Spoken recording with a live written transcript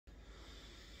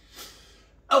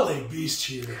LA Beast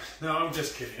here. No, I'm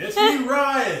just kidding. It's me,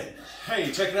 Ryan. Hey,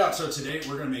 check it out. So today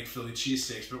we're going to make Philly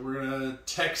cheesesteaks, but we're going to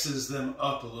Texas them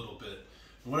up a little bit.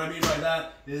 And what I mean by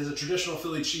that is a traditional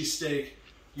Philly cheesesteak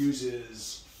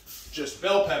uses just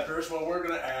bell peppers. Well, we're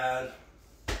going to add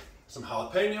some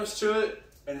jalapenos to it.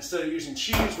 And instead of using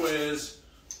Cheez Whiz,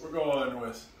 we're going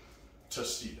with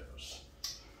Tostitos.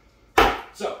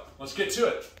 So, let's get to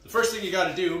it. The first thing you got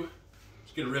to do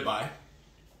is get a ribeye.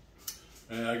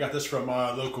 I got this from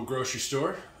my local grocery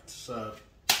store. It's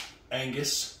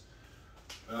Angus.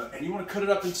 And you want to cut it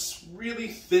up in really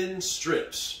thin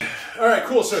strips. All right,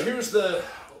 cool. So here's the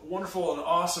wonderful and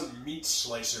awesome meat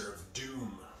slicer of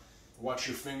doom. Watch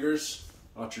your fingers,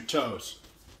 watch your toes,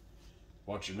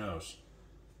 watch your nose.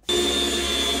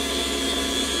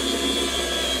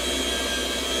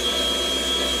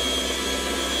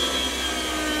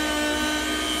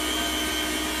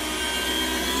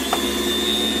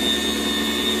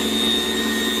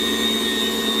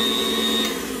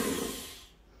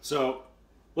 So,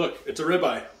 look, it's a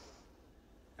ribeye.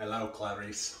 Hello,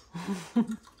 Clarice.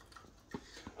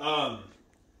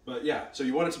 But yeah, so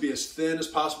you want it to be as thin as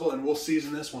possible, and we'll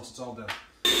season this once it's all done.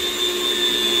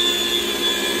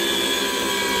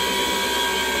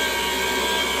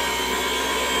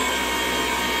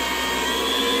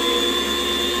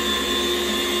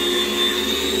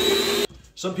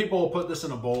 Some people will put this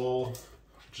in a bowl,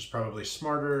 which is probably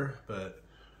smarter, but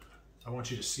I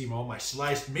want you to see all my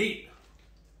sliced meat.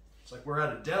 It's like we're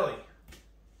at a deli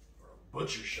or a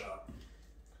butcher shop.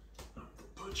 I'm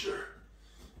the butcher.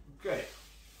 Okay.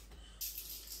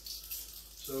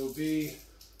 So you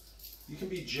can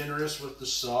be generous with the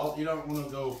salt. You don't want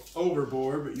to go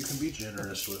overboard, but you can be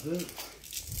generous with it.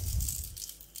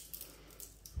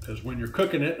 Because when you're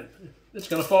cooking it, it's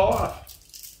going to fall off.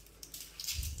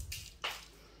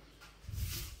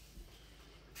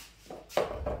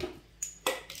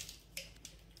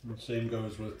 And the same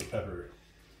goes with the pepper.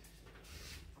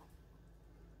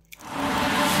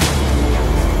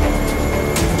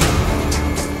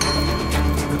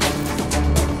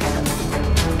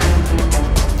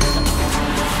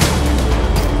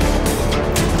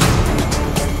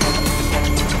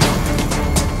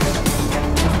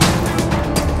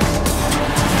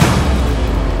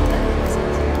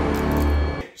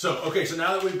 So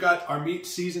now that we've got our meat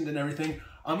seasoned and everything,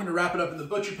 I'm going to wrap it up in the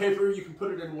butcher paper. You can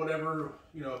put it in whatever,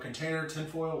 a container,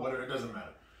 tinfoil, whatever, it doesn't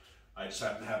matter. I just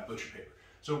happen to have butcher paper.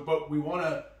 So, but we want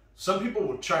to, some people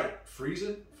would try to freeze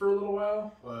it for a little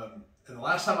while. And the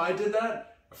last time I did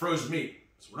that, I froze meat.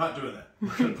 So we're not doing that.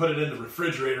 We're going to put it in the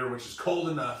refrigerator, which is cold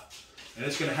enough, and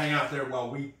it's going to hang out there while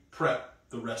we prep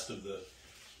the rest of the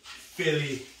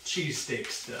Philly cheesesteak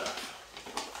stuff.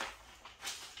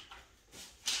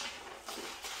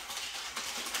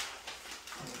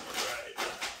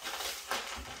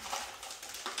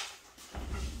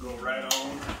 Go right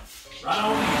on. Right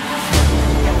on.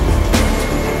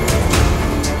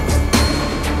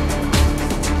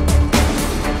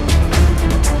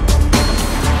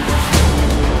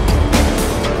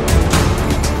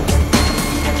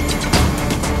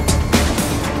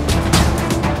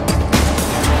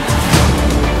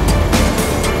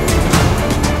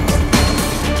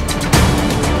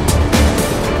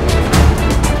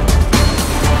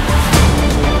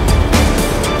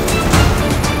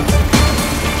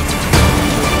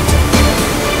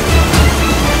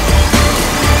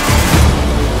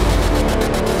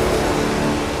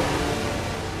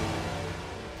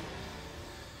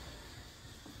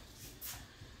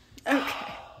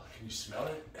 Can you smell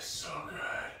it? It's so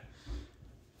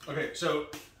good. Okay, so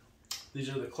these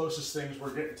are the closest things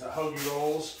we're getting to hoagie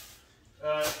rolls.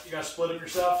 You gotta split them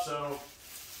yourself, so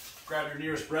grab your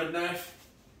nearest bread knife.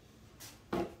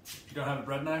 If you don't have a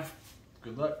bread knife,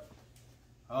 good luck.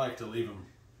 I like to leave them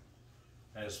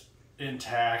as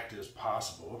intact as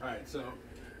possible. All right, so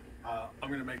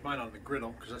I'm gonna make mine on the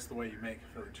griddle because that's the way you make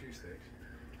Philly cheesesteaks.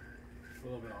 A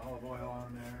little bit of olive oil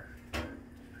on there.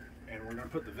 And we're going to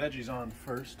put the veggies on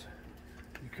first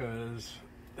because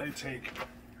they take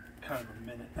kind of a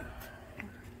minute.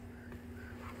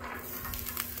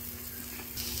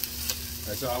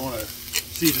 Alright, so I want to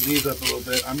season these up a little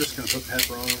bit. I'm just going to put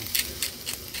pepper on them.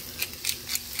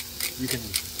 You can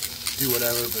do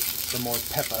whatever, but the more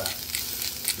pepper,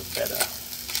 the better.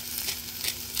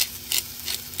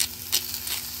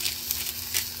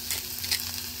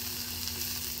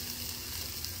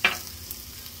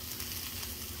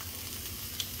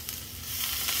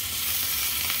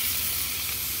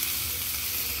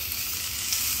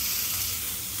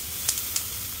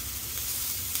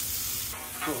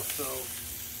 Cool, so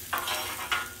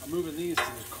I'm moving these to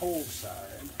the cold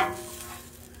side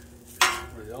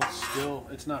where but they'll still,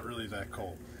 it's not really that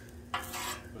cold,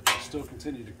 but they'll still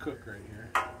continue to cook right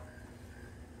here.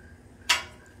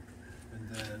 And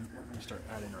then we're going to start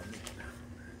adding our meat.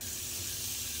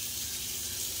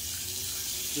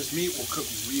 This meat will cook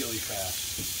really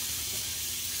fast.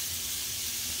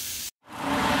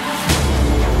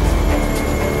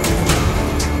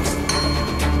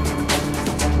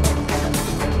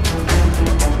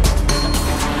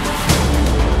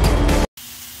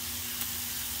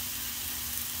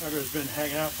 After it's been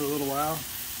hanging out for a little while,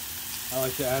 I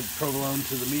like to add provolone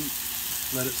to the meat.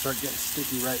 Let it start getting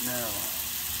sticky right now.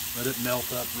 Let it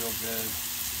melt up real good.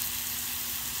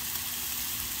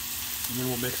 And then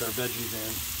we'll mix our veggies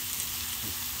in.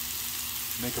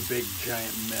 Make a big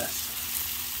giant mess.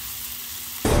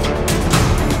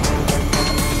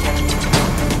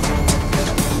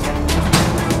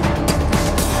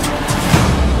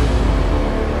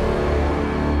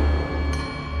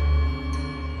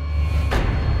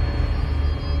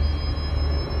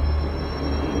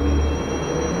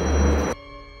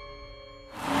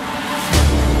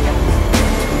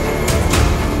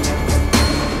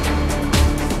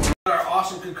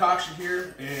 Concoction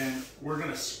here, and we're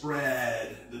gonna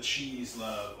spread the cheese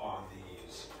love on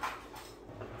these.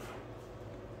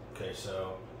 Okay,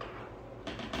 so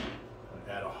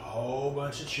add a whole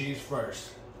bunch of cheese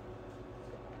first,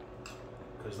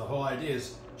 because the whole idea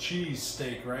is cheese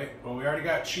steak, right? Well, we already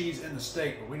got cheese in the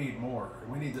steak, but we need more.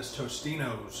 We need this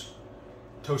Tostitos.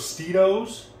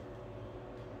 Tostitos?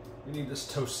 We need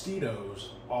this Tostitos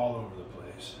all over the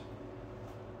place.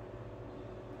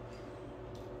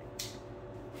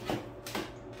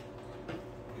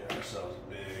 Ourselves a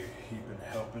big heaping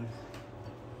helping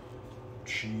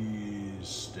cheese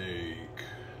steak.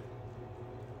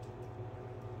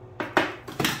 And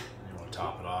you want to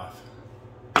top it off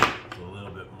with a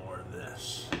little bit more of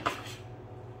this.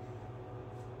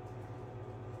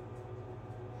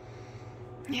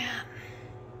 Yeah.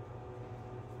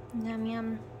 Yum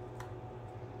yum.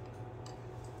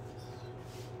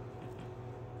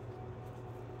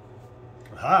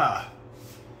 Aha!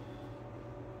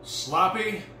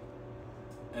 Sloppy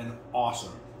and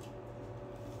awesome.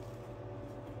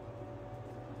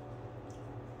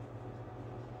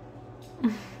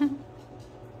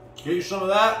 Get you some of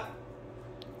that.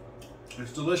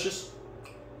 It's delicious.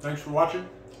 Thanks for watching.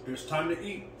 It's time to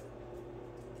eat.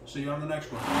 See you on the next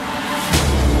one.